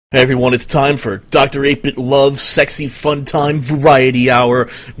Hey everyone, it's time for Dr. 8-Bit Love Sexy Fun Time Variety Hour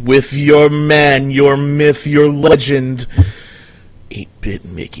with your man, your myth, your legend, 8-Bit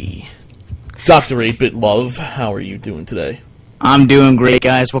Mickey. Dr. 8-Bit Love, how are you doing today? I'm doing great,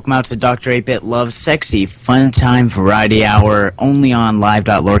 guys. Welcome out to Dr. 8-Bit Love Sexy Fun Time Variety Hour, only on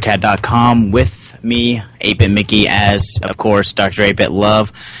live.lorecat.com with me, 8-Bit Mickey, as, of course, Dr. 8-Bit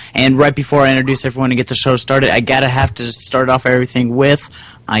Love. And right before I introduce everyone and get the show started, I have to start off everything with,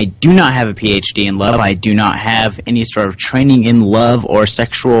 I do not have a PhD in love. I do not have any sort of training in love or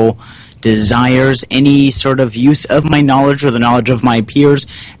sexual desires. Any sort of use of my knowledge or the knowledge of my peers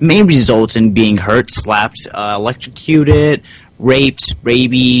may result in being hurt, slapped, electrocuted, raped,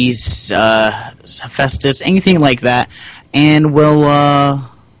 rabies, hephaestus, anything like that, and we'll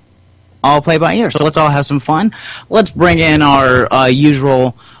all play by ear. So let's all have some fun. Let's bring in our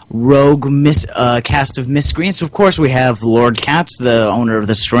usual rogue cast of miscreants. Of course, we have Lord Katz, the owner of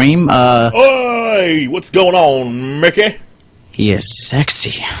the stream. Hey, what's going on, Mickey? He is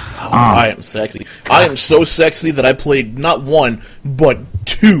sexy. I am sexy. I am so sexy that I played not one, but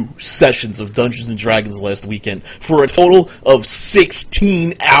 2 sessions of Dungeons & Dragons last weekend for a total of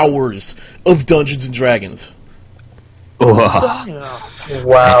 16 hours of Dungeons & Dragons. Wow.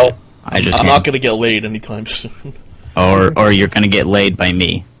 I'm not going to get laid anytime soon. Or you're going to get laid by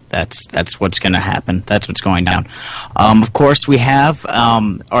me. That's what's going to happen. That's what's going down. Of course, we have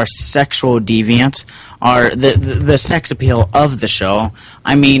our sexual deviant, the sex appeal of the show.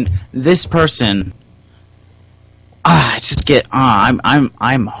 I mean, this person. I'm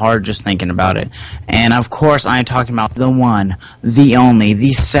hard just thinking about it. And of course, I'm talking about the one, the only,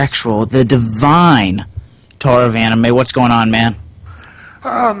 the sexual, the divine Tor of Anime. What's going on, man?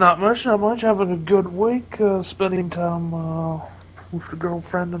 Not much. Having a good week, spending time with the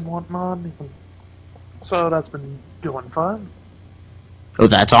girlfriend and whatnot. So that's been doing fine. Oh,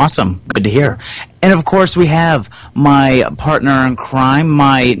 that's awesome. Good to hear. And of course, we have my partner in crime,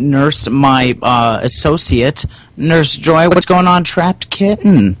 my nurse, my associate, Nurse Joy. What's going on, Trapped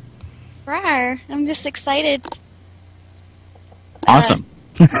Kitten? Rawr. I'm just excited. Awesome.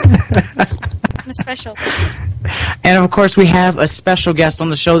 I'm special. And of course, we have a special guest on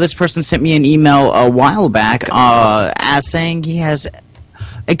the show. This person sent me an email a while back as saying he has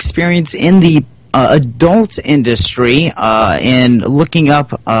experience in the adult industry in looking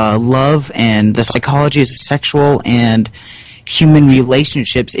up love and the psychology of sexual and human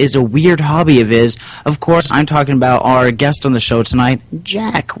relationships is a weird hobby of his. Of course, I'm talking about our guest on the show tonight,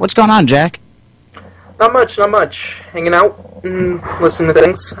 Jack. What's going on, Jack? Not much. Hanging out and listening to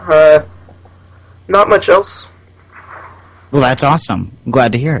things. Not much else. Well, that's awesome. I'm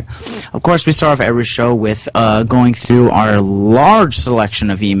glad to hear it. Of course, we start off every show with going through our large selection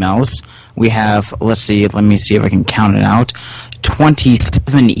of emails. We have, let me see if I can count it out,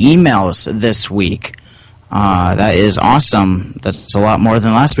 27 emails this week. That is awesome. That's a lot more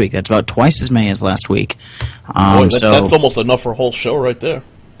than last week. That's about twice as many as last week. Boy, that's almost enough for a whole show right there.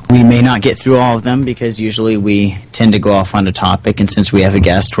 We may not get through all of them because usually we tend to go off on a topic, and since we have a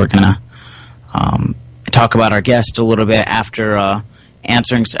guest, we're going to talk about our guest a little bit after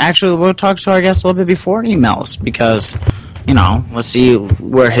answering. Actually, we'll talk to our guest a little bit before emails because, let's see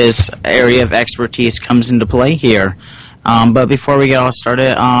where his area of expertise comes into play here. But before we get all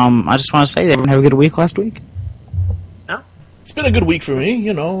started, I just want to say, did everyone have a good week last week? Yeah. It's been a good week for me,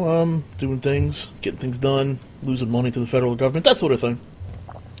 doing things, getting things done, losing money to the federal government, that sort of thing.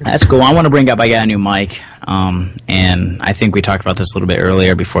 That's cool. I want to bring up, I got a new mic, and I think we talked about this a little bit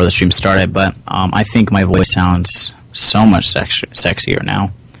earlier before the stream started, but I think my voice sounds so much sexier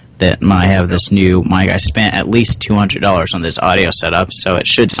now that I have this new mic. I spent at least $200 on this audio setup, so it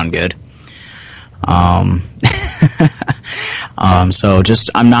should sound good. So just,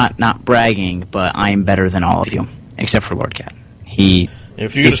 I'm not bragging, but I am better than all of you, except for Lord Cat.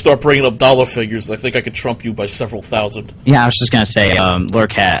 If you're going to start bringing up dollar figures, I think I could trump you by several thousand. Yeah, I was just going to say,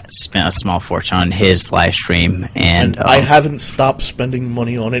 Lord Cat spent a small fortune on his live stream, and I haven't stopped spending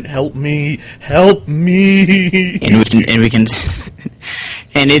money on it. Help me! And we can,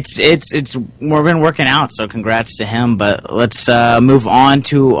 and it's we've been working out, so congrats to him. But let's move on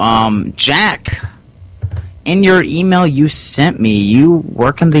to Jack. In your email you sent me, you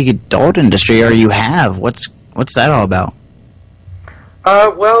work in the adult industry, or you have. What's that all about?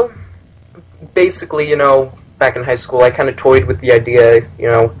 Well, basically, back in high school, I kind of toyed with the idea,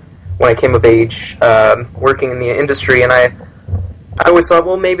 when I came of age, working in the industry, and I always thought,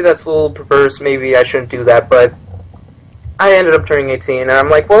 well, maybe that's a little perverse, maybe I shouldn't do that, but I ended up turning 18, and I'm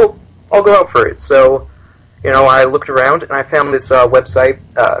like, well, I'll go out for it. So, I looked around, and I found this website,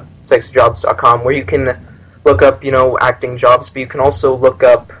 sexyjobs.com, where you can look up, acting jobs, but you can also look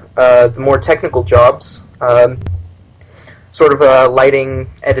up the more technical jobs, sort of lighting,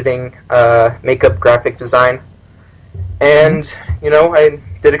 editing, makeup, graphic design. And, I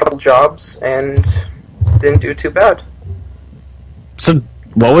did a couple jobs and didn't do too bad. So,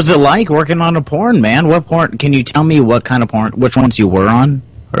 what was it like working on a porn, man? What porn? Can you tell me what kind of porn, which ones you were on?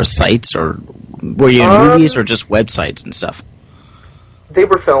 Or sites? Or were you in movies or just websites and stuff? They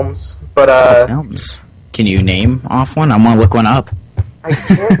were films, but films. Can you name off one? I'm gonna look one up. I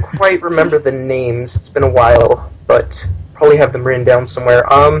can't quite remember the names. It's been a while, but probably have them written down somewhere.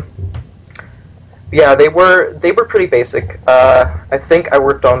 Yeah, they were pretty basic. I think I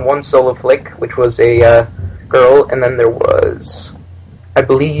worked on one solo flick, which was a girl, and then there was, I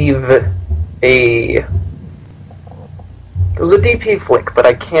believe, there was a DP flick, but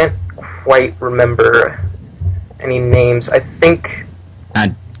I can't quite remember any names. I think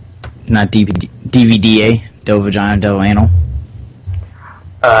not DVDA, Del Vagina Del Anal.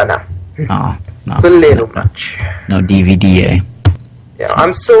 No. Oh, no. It's a little much. No DVDA. Yeah,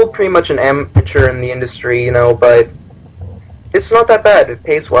 I'm still pretty much an amateur in the industry, but it's not that bad. It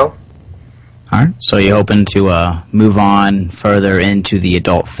pays well. All right. So you're hoping to move on further into the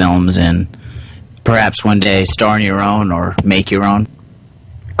adult films and perhaps one day star in your own or make your own?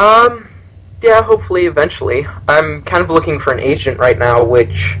 Yeah, hopefully eventually. I'm kind of looking for an agent right now,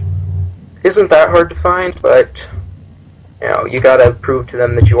 which isn't that hard to find, but you gotta prove to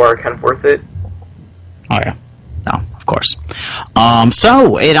them that you are kind of worth it. Oh yeah. No, of course.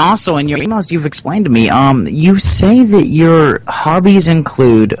 So, it also, in your emails you've explained to me, you say that your hobbies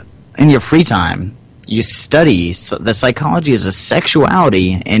include, in your free time, you study the psychology of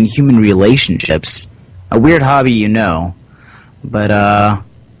sexuality and human relationships. A weird hobby, but,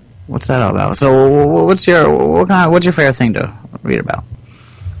 what's that all about? So, what's your favorite thing to read about?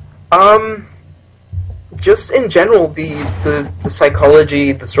 Just in general, the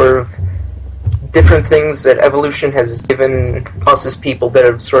psychology, the sort of different things that evolution has given us as people that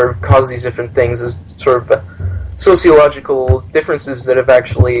have sort of caused these different things, as sort of sociological differences that have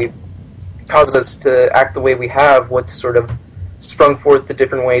actually caused us to act the way we have, what's sort of sprung forth the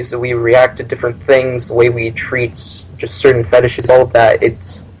different ways that we react to different things, the way we treat just certain fetishes, all of that.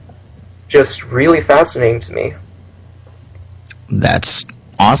 It's just really fascinating to me. That's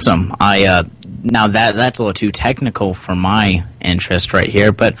awesome. Now that's a little too technical for my interest right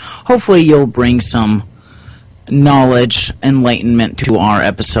here, but hopefully you'll bring some knowledge, enlightenment to our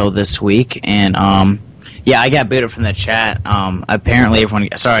episode this week. And yeah, I got booted from the chat. Apparently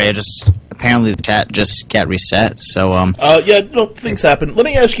apparently the chat just got reset. So yeah, no, things happen. Let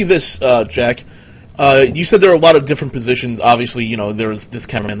me ask you this, Jack. You said there are a lot of different positions. Obviously, there's this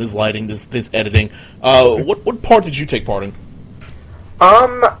cameraman, there's lighting, this editing. What part did you take part in?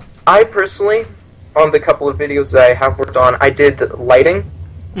 I personally, on the couple of videos that I have worked on, I did lighting.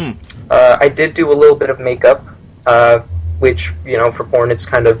 I did do a little bit of makeup, which, for porn, it's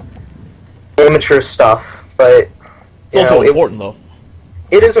kind of amateur stuff, but it's also important, though.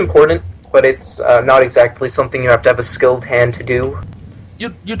 It is important, but it's not exactly something you have to have a skilled hand to do.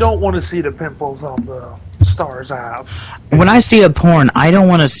 You don't want to see the pimples on the star's ass. When I see a porn, I don't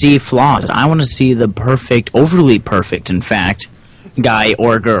want to see flaws. I want to see the perfect, overly perfect, in fact, guy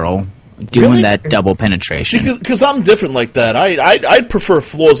or girl doing that double penetration. Because I'm different like that. I'd prefer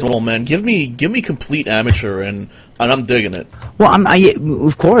flaws and all, man. Give me complete amateur, and I'm digging it. Well,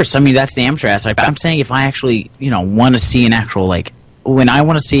 of course. I mean, that's the amateur aspect. I'm saying if I actually, want to see an actual, when I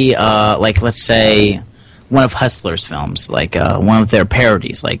want to see, let's say, one of Hustler's films, one of their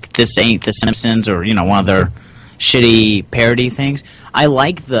parodies, like This Ain't The Simpsons, or, one of their shitty parody things. I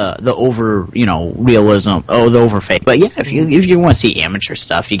like the over, realism, the over fake. But yeah, if you want to see amateur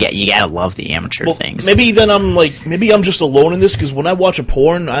stuff, you gotta love the amateur things. Maybe then maybe I'm just alone in this, because when I watch a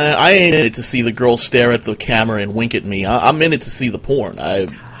porn, I ain't in it to see the girl stare at the camera and wink at me. I'm in it to see the porn.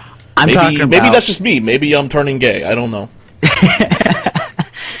 Maybe that's just me. Maybe I'm turning gay. I don't know.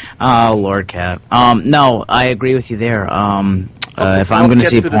 Oh, Lord Cat. No, I agree with you there. If I'm going to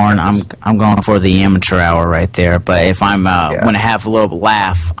see porn, I'm going for the amateur hour right there. But if I'm going to have a little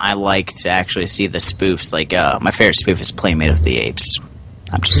laugh, I like to actually see the spoofs. My favorite spoof is Playmate of the Apes.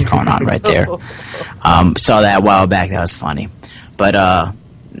 I'm just going on right there. Saw that a while back. That was funny. But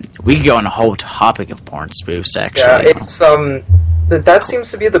we could go on a whole topic of porn spoofs, actually. Yeah, it's that seems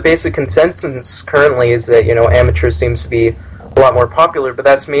to be the basic consensus currently, is that amateur seems to be a lot more popular, but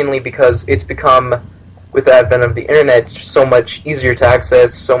that's mainly because it's become, with the advent of the internet, so much easier to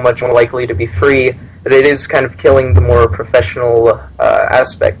access, so much more likely to be free, that it is kind of killing the more professional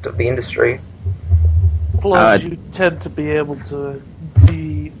aspect of the industry. Plus, you tend to be able to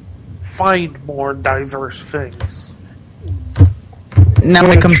find more diverse things. Now,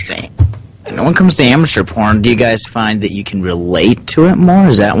 when it comes to amateur porn, do you guys find that you can relate to it more?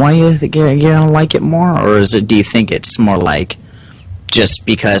 Is that why you think you're gonna like it more, or do you think it's more like just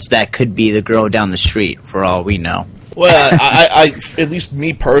because that could be the girl down the street for all we know? Well, I at least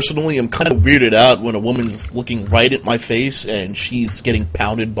me personally, I'm kind of weirded out when a woman's looking right at my face and she's getting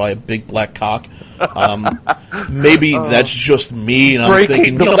pounded by a big black cock. Maybe that's just me, and I'm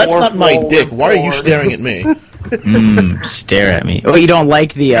thinking, that's not my dick. Why are you staring at me? Stare at me. Oh, you don't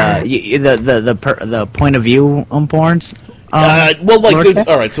like the point of view on porns?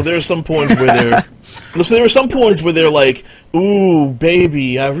 All right. So there are some porns where they're. So there are some porns where they're like, "Ooh,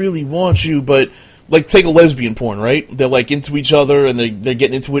 baby, I really want you," but. Like, take a lesbian porn, right? They're, like, into each other, and they're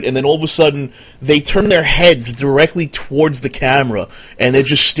getting into it, and then all of a sudden, they turn their heads directly towards the camera, and they're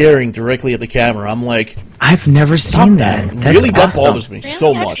just staring directly at the camera. I'm like... I've never seen that. That's really, that bothers me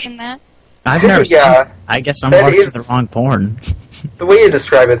so much. I've seen that. I've never seen that. I guess I'm watching the wrong porn. The way you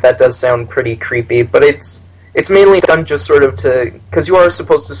describe it, that does sound pretty creepy, but it's mainly done just sort of to... Because you are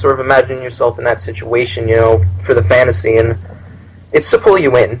supposed to sort of imagine yourself in that situation, you know, for the fantasy, and it's to pull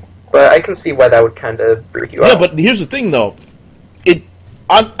you in. But I can see why that would kind of freak you out. Yeah, but here's the thing, though.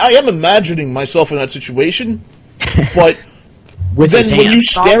 I am imagining myself in that situation, but then when you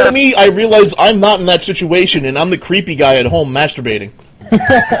stare at me, I realize I'm not in that situation, and I'm the creepy guy at home masturbating.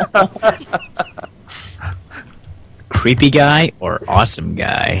 Creepy guy or awesome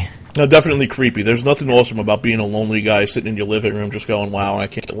guy? No, definitely creepy. There's nothing awesome about being a lonely guy sitting in your living room just going, wow, I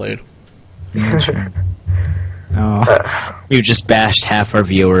can't get laid. Yeah, sure. Oh, you just bashed half our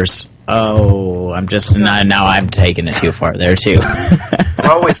viewers. Oh, now I'm taking it too far there too.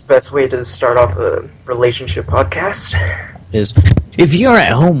 Always the best way to start off a relationship podcast is if you're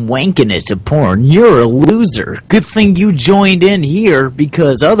at home wanking it to porn, you're a loser. Good thing you joined in here,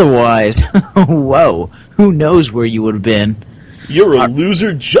 because otherwise, whoa, who knows where you would have been. You're a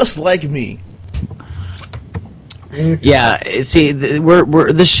loser just like me. Yeah, see,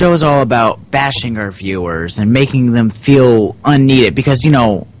 this show is all about bashing our viewers and making them feel unneeded, because, you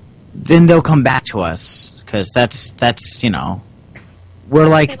know, then they'll come back to us, because that's you know, we're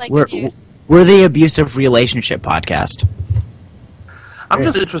we're the abusive relationship podcast. I'm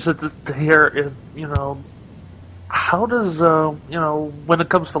just interested to hear if, you know, how does, you know, when it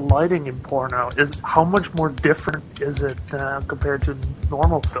comes to lighting in porno, how much more different is it compared to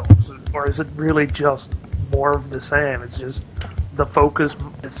normal films? Or is it really just more of the same? It's just the focus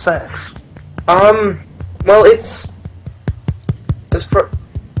is sex. Well, it's for...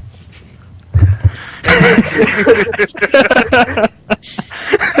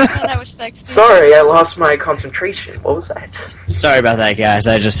 That was sexy. Sorry, I lost my concentration. What was that? Sorry about that, guys.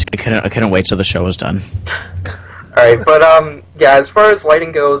 I couldn't wait till the show was done. Alright, but, yeah, as far as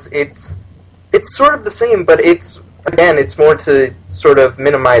lighting goes, it's sort of the same, but it's more to sort of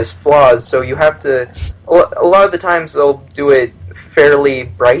minimize flaws, so you have to... A lot of the times they'll do it fairly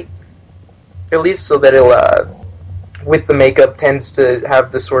bright, at least, so that it'll, with the makeup, tends to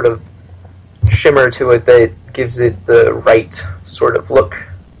have the sort of shimmer to it that gives it the right sort of look.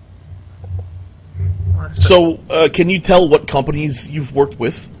 So, can you tell what companies you've worked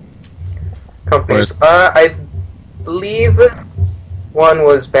with? Companies? I believe one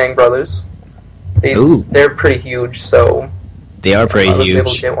was Bang Brothers. They're pretty huge, so... They are pretty huge. I was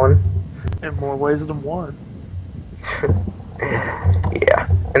able to get one. In more ways than one. Yeah.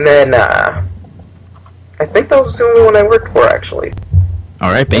 And then, I think that was the only one I worked for, actually.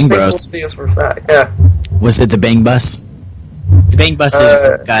 Alright, Bang Bros. Yeah. Was it the Bang Bus? The Bang Bus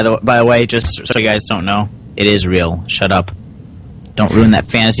is, by the way, just so you guys don't know, it is real. Shut up. Don't ruin that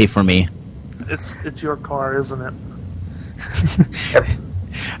fantasy for me. It's your car, isn't it? Yep.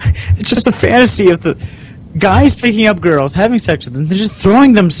 It's just the fantasy of the guys picking up girls, having sex with them, they're just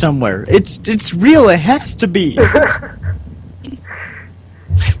throwing them somewhere. It's real. It has to be.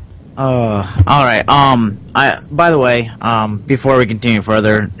 All right. By the way, before we continue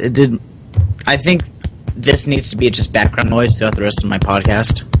further, I think this needs to be just background noise throughout the rest of my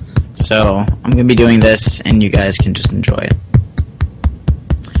podcast. So I'm gonna be doing this, and you guys can just enjoy it.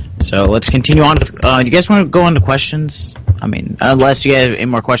 So let's continue on. Do you guys want to go on to questions? I mean, unless you have any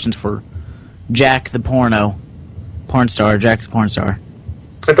more questions for Jack the porn star, Jack the porn star.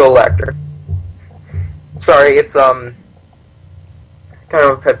 Adult actor. Sorry, it's kind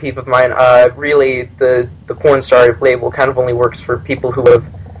of a pet peeve of mine. Really, the porn star label kind of only works for people who have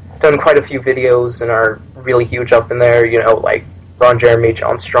done quite a few videos and are really huge up in there. You know, like Ron Jeremy,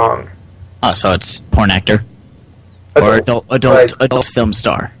 John Strong. Oh, so it's porn actor or adult film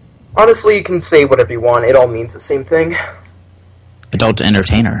star. Honestly, you can say whatever you want. It all means the same thing. Adult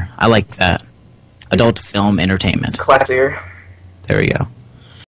entertainer. I like that. Adult film entertainment. It's classier. There we go.